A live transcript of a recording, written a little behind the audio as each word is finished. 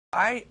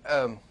I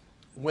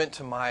went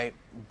to my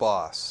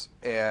boss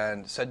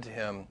and said to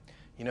him,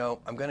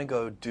 I'm going to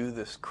go do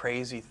this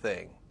crazy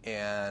thing,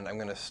 and I'm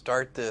going to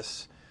start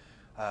this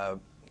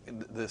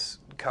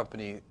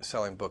company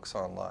selling books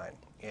online.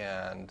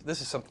 And this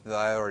is something that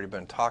I had already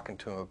been talking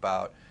to him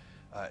about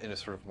in a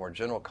sort of more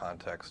general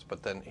context.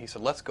 But then he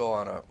said, let's go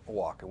on a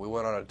walk. And we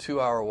went on a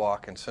 2-hour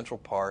walk in Central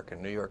Park in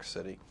New York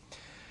City.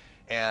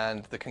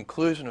 And the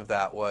conclusion of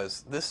that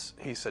was this.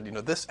 He said,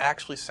 this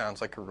actually sounds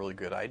like a really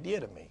good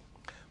idea to me.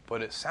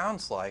 But it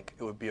sounds like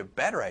it would be a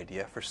better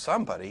idea for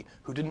somebody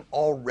who didn't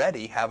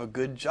already have a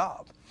good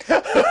job.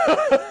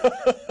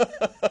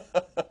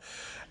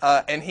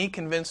 And he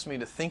convinced me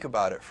to think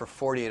about it for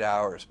 48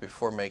 hours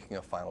before making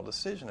a final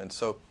decision. And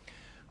so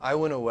I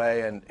went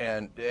away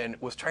and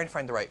was trying to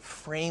find the right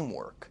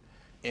framework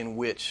in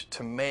which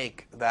to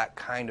make that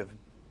kind of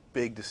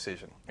big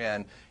decision.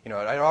 And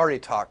I'd already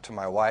talked to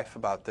my wife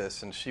about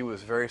this, and she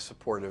was very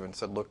supportive and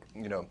said, look,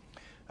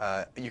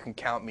 you can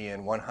count me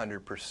in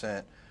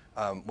 100%.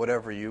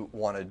 Whatever you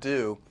want to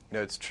do.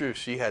 It's true.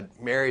 She had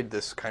married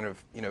this kind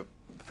of,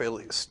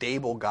 fairly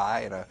stable guy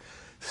and a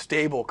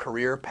stable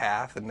career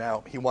path, and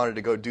now he wanted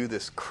to go do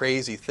this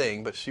crazy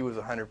thing, but she was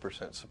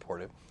 100%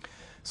 supportive.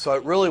 So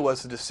it really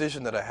was a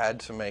decision that I had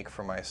to make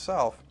for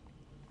myself.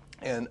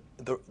 And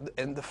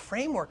the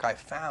framework I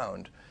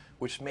found,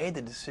 which made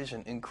the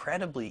decision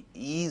incredibly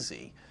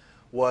easy,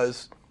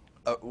 was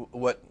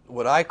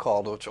what I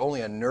called, which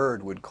only a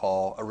nerd would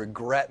call, a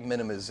regret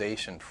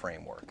minimization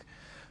framework.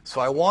 So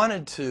I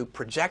wanted to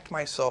project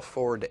myself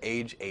forward to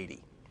age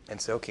 80 and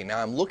say, okay, now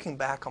I'm looking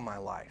back on my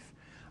life.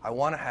 I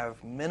want to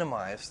have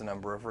minimized the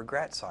number of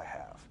regrets I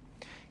have.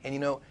 And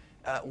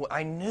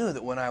I knew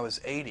that when I was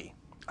 80,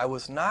 I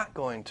was not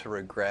going to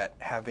regret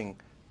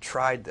having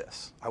tried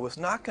this. I was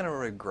not going to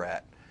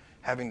regret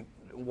having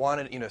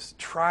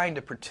trying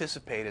to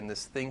participate in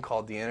this thing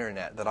called the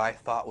internet that I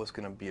thought was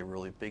going to be a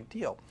really big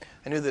deal.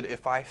 I knew that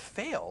if I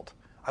failed,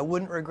 I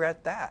wouldn't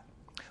regret that.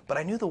 But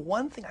I knew the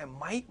one thing I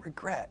might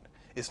regret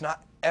is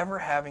not ever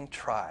having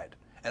tried.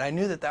 And I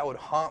knew that that would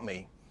haunt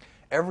me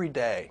every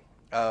day.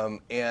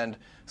 And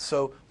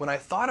so when I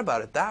thought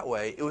about it that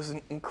way, it was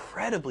an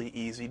incredibly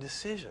easy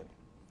decision.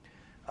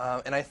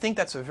 And I think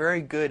that's a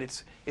very good,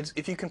 it's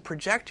if you can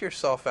project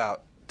yourself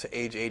out to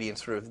age 80 and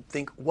sort of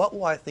think, what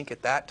will I think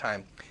at that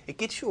time? It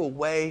gets you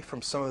away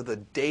from some of the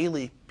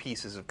daily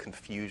pieces of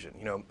confusion.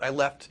 I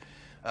left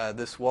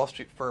this Wall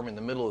Street firm in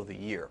the middle of the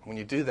year. When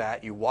you do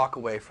that, you walk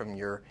away from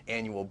your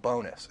annual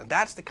bonus. And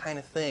that's the kind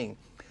of thing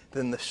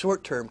then the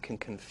short term can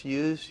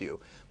confuse you.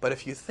 But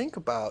if you think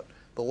about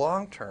the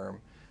long term,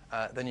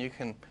 then you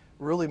can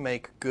really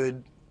make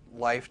good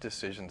life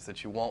decisions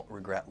that you won't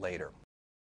regret later.